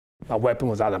My weapon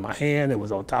was out of my hand, it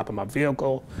was on top of my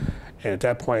vehicle, and at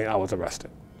that point I was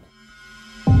arrested.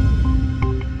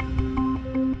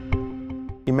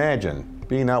 Imagine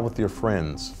being out with your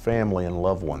friends, family, and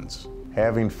loved ones,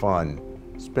 having fun,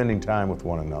 spending time with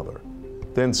one another.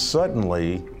 Then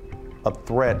suddenly, a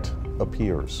threat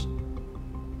appears.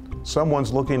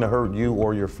 Someone's looking to hurt you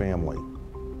or your family.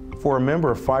 For a member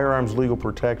of Firearms Legal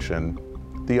Protection,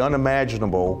 the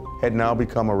unimaginable had now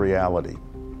become a reality.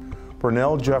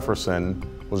 Bernial Jefferson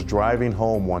was driving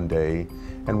home one day,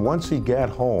 and once he got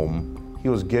home, he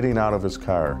was getting out of his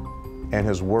car, and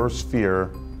his worst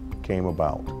fear came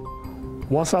about.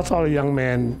 Once I saw the young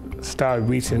man start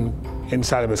reaching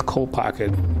inside of his coat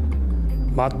pocket,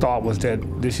 my thought was that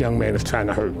this young man is trying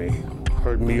to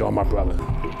hurt me or my brother.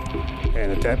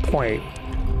 And at that point,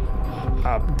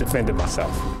 I defended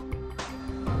myself.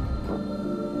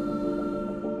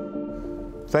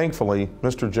 Thankfully,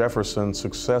 Mr. Jefferson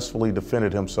successfully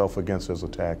defended himself against his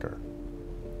attacker.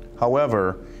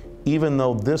 However, even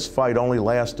though this fight only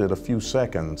lasted a few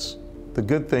seconds, the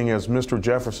good thing is Mr.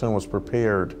 Jefferson was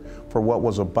prepared for what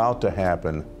was about to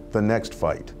happen, the next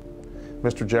fight.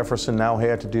 Mr. Jefferson now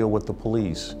had to deal with the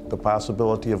police, the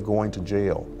possibility of going to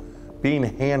jail, being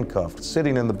handcuffed,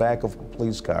 sitting in the back of a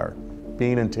police car,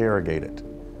 being interrogated.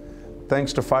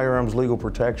 Thanks to Firearms Legal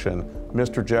Protection,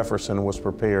 Mr. Jefferson was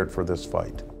prepared for this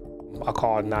fight. I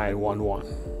called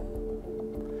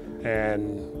 911.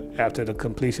 And after the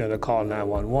completion of the call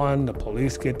 911, the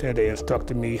police get there, they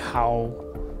instructed me how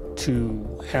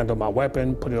to handle my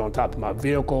weapon, put it on top of my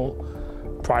vehicle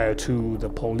prior to the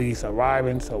police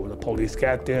arriving. So when the police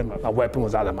got there, my weapon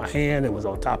was out of my hand, it was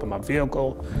on top of my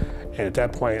vehicle, and at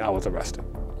that point I was arrested.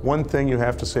 One thing you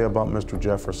have to say about Mr.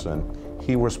 Jefferson,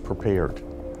 he was prepared.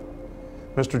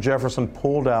 Mr. Jefferson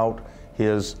pulled out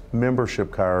his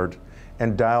membership card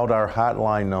and dialed our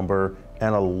hotline number,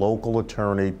 and a local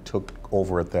attorney took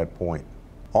over at that point.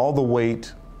 All the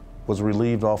weight was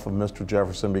relieved off of Mr.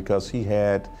 Jefferson because he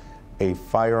had a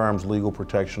Firearms Legal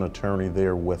Protection attorney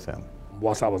there with him.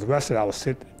 Once I was arrested, I was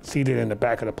seated in the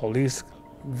back of the police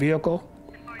vehicle.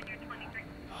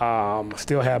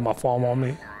 Still had my phone on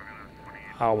me.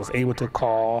 I was able to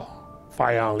call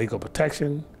Firearms Legal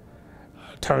Protection.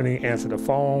 Attorney answered the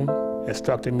phone,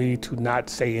 instructed me to not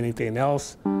say anything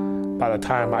else. By the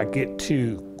time I get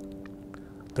to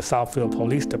the Southfield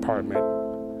Police Department,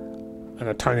 an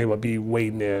attorney would be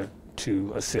waiting there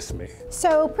to assist me.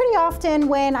 So pretty often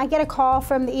when I get a call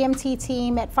from the EMT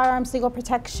team at Firearms Legal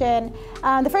Protection,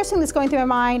 the first thing that's going through my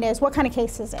mind is, what kind of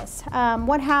case is this?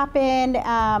 What happened?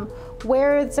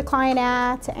 Where is the client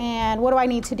at? And what do I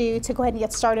need to do to go ahead and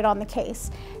get started on the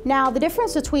case? Now, the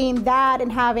difference between that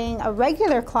and having a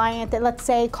regular client that, let's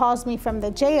say, calls me from the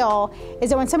jail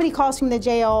is that when somebody calls from the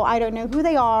jail, I don't know who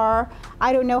they are,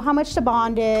 I don't know how much the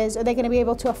bond is, are they going to be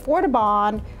able to afford a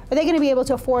bond, are they going to be able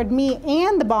to afford me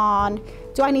and the bond?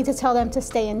 Do I need to tell them to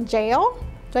stay in jail?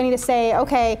 Do I need to say,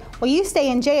 okay, well, you stay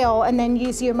in jail and then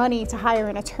use your money to hire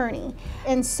an attorney?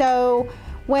 And so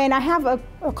when I have a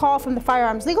call from the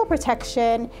Firearms Legal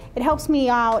Protection, it helps me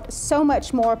out so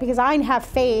much more because I have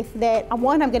faith that,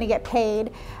 one, I'm going to get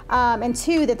paid, and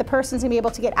two, that the person's going to be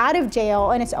able to get out of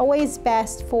jail. And it's always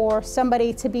best for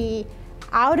somebody to be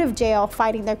out of jail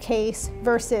fighting their case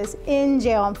versus in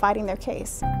jail and fighting their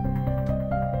case.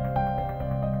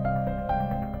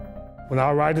 When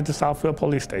I arrived at the Southfield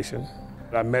Police Station,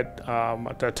 I met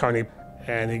the attorney,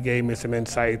 and he gave me some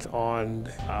insights on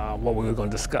what we were going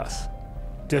to discuss.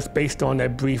 Just based on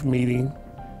that brief meeting,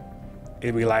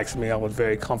 it relaxed me. I was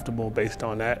very comfortable based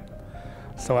on that.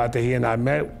 So after he and I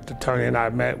met, the attorney and I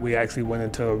met, we actually went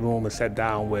into a room and sat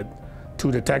down with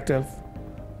two detectives,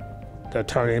 the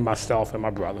attorney, myself, and my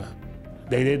brother.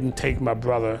 They didn't take my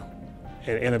brother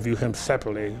and interview him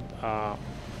separately.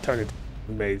 Attorney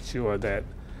made sure that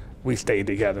we stayed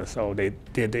together. So they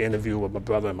did the interview with my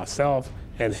brother and myself,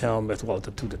 and him as well as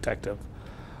the two detectives.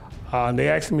 They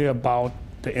asked me about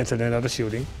the incident of the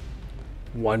shooting.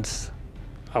 Once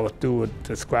I was through with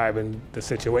describing the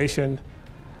situation,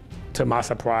 to my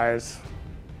surprise,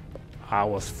 I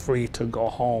was free to go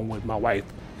home with my wife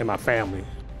and my family.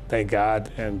 Thank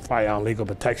God and Firearms Legal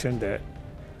Protection that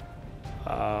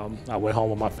I went home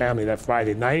with my family that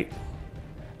Friday night,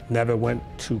 never went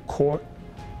to court.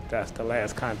 That's the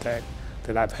last contact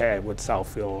that I've had with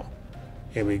Southfield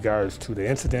in regards to the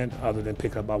incident, other than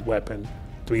pick up my weapon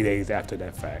 3 days after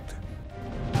that fact.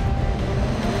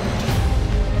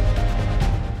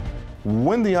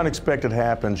 When the unexpected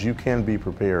happens, you can be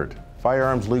prepared.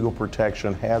 Firearms Legal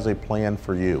Protection has a plan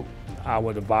for you. I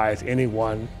would advise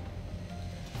anyone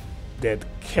that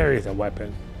carries a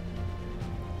weapon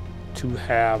to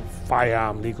have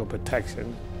Firearms Legal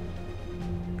Protection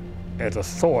as a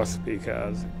source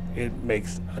because it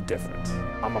makes a difference.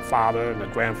 I'm a father and a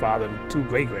grandfather and 2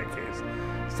 great-grandkids.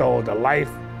 So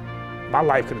my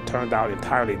life could have turned out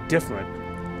entirely different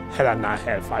had I not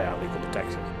had firearm legal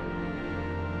protection.